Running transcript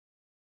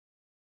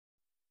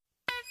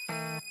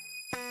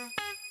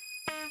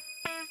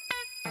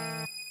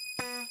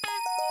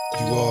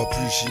You all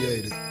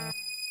appreciate it.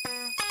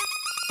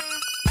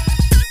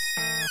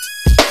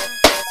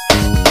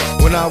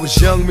 When I was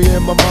young, me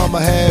and my mama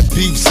had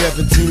beef.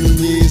 17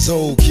 years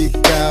old,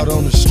 kicked out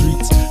on the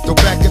streets. Though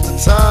back at the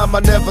time, I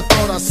never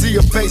thought I'd see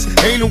her face.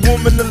 Ain't a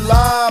woman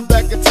alive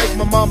that could take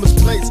my mama's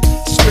place.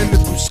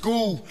 Suspended from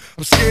school,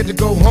 I'm scared to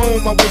go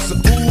home. I was a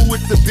fool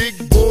with the big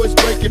boys,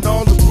 breaking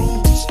all the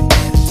rules.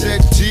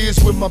 Shed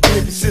tears with my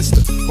baby sister.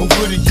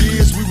 Over the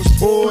years, we was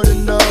poor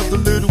than other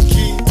little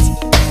kids.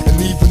 And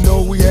even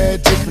though we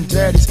had different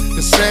daddies,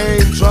 the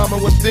same drama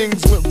when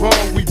things went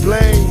wrong, we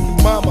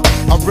blamed mama.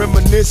 I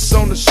reminisce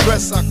on the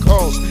stress I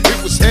caused.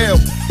 It was hell,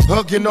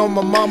 hugging on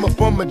my mama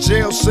from a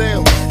jail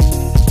cell.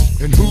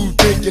 And who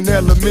thinking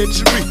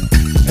elementary?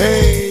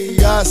 Hey,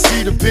 I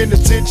see the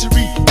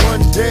penitentiary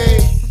one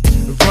day,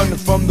 running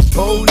from the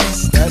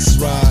police, that's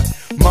right.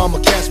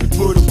 Mama catch me,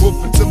 put a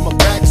whoop into my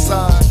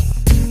backside.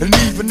 And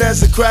even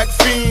as a crack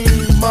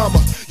fiend, mama,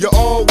 you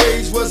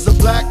always was a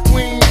black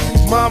queen,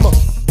 mama.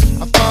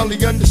 I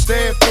finally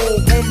understand, for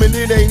a woman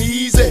it ain't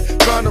easy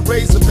trying to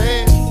raise a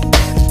man.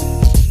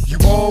 You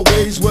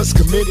always was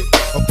committed,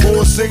 a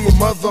poor single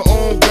mother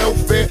on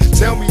welfare.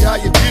 Tell me how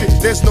you did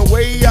it, there's no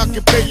way I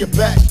can pay you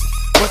back.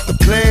 But the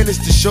plan is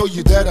to show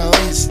you that I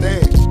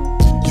understand.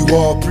 You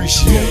all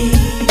appreciate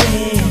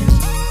it.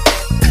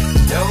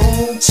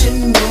 Don't you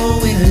know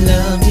we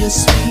love you,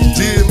 sweet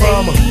dear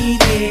mama.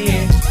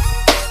 Lady.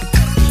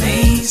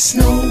 Place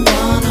no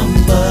one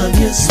above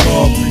you,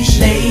 sweet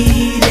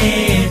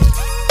lady.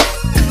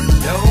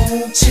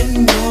 Don't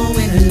you know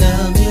we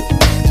love you?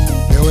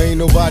 Now ain't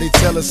nobody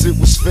tell us it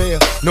was fair.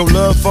 No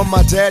love from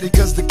my daddy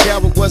cause the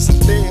coward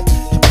wasn't there.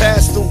 He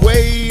passed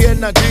away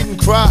and I didn't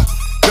cry,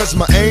 cause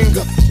my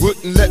anger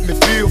wouldn't let me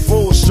feel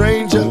for a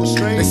stranger.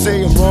 They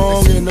say I'm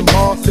wrong and I'm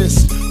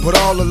heartless, but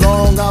all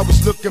along I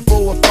was looking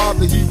for a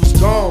father, he was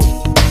gone.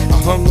 I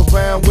hung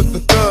around with the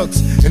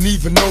thugs, and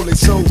even though they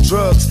sold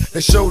drugs,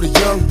 they showed a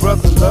young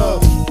brother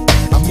love.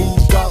 I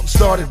moved out and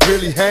started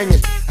really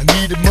hanging. I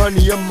needed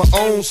money of my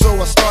own, so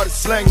I started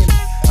slanging.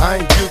 I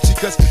ain't guilty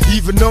cause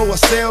even though I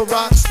sell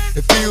rocks,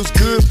 it feels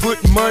good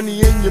putting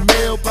money in your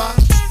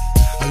mailbox.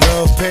 I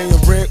love paying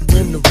rent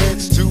when the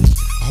rent's due.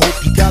 I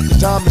hope you got the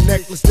diamond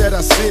necklace that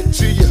I sent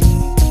to you.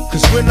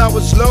 Cause when I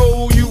was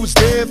low, you was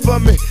there for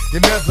me. You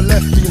never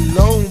left me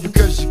alone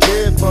because you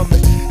cared for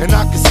me. And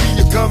I can see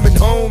you coming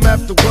home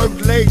after work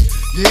late.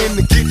 You're in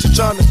the kitchen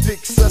trying to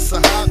fix us a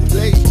hot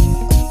plate.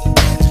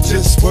 You're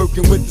just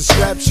working with the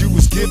scraps you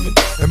was given.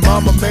 And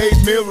mama made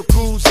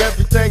miracles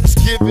every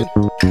Thanksgiving.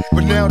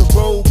 But now the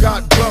road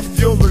got rough,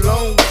 you're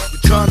alone.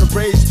 You're trying to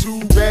raise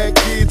two bad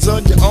kids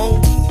on your own.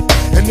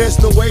 And there's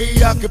no way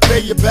I can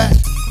pay you back.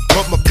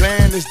 But my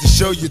plan is to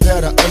show you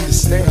that I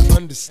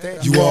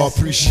understand. You all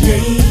appreciate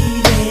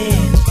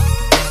it.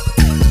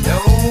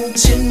 Don't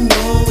you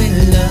know we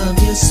love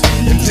you,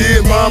 sweet and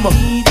dear mama,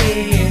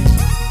 lady.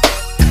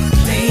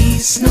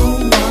 Place no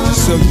one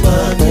so you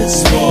above you,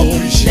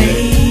 sweet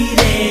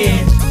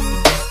lady.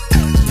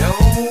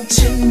 Don't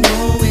you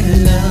know we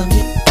love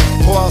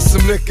you? Pour out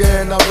some liquor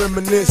and I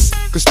reminisce,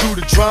 cause through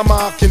the drama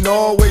I can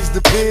always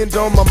depend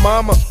on my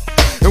mama.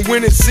 And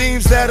when it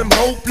seems that I'm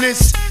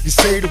hopeless, you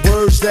say the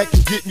words that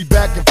can get me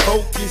back in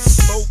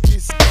focus.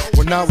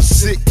 When I was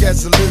sick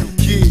as a little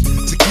kid,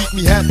 to keep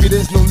me happy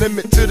there's no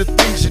limit to the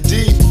things you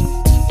did.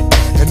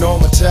 And all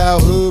my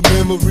childhood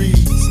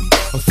memories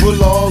are full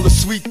of all the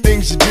sweet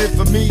things you did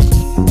for me.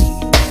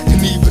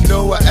 And even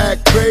though I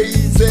act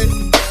crazy,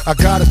 I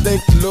gotta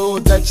thank the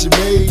Lord that you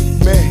made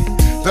me.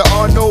 There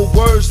are no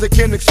words that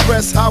can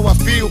express how I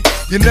feel.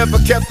 You never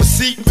kept a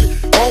secret,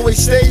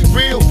 always stayed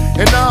real.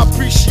 And I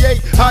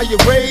appreciate how you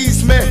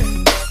raised me,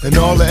 and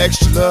all the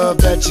extra love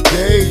that you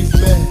gave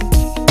me.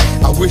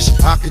 I wish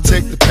I could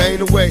take the pain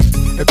away.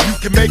 If you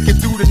can make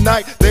it through the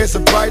night, there's a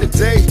brighter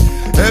day.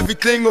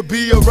 Everything will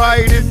be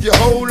alright if you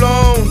hold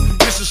on.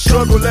 It's a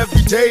struggle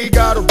every day,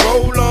 gotta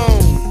roll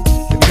on.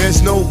 And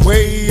there's no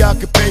way I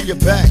can pay you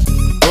back,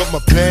 but my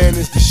plan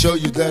is to show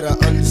you that I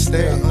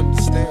understand.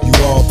 You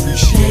all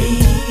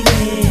appreciate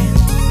it.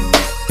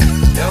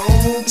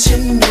 Don't you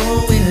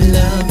know we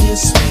love you,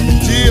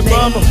 sweet dear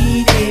mama.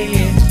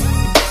 lady.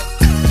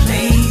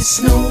 Place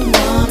no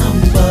one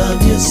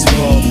above you,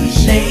 sweet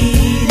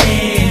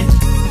lady.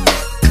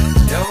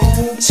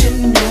 Don't you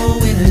know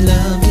we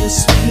love you,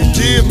 sweet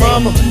dear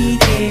mama.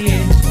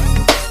 lady.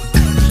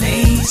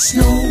 Place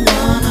no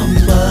one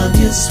above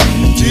you,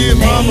 sweet dear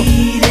mama.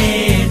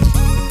 lady.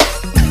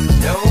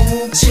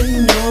 Don't you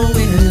know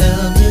we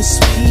love you,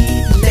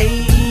 sweet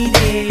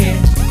lady.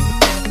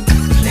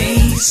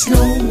 Place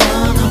no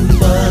one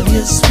above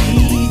you,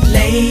 sweet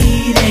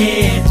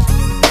lady.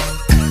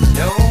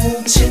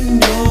 Don't you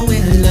know we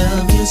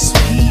love you,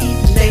 sweet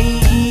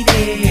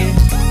lady.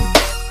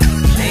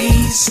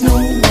 Place no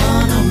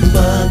one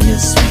above you,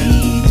 sweet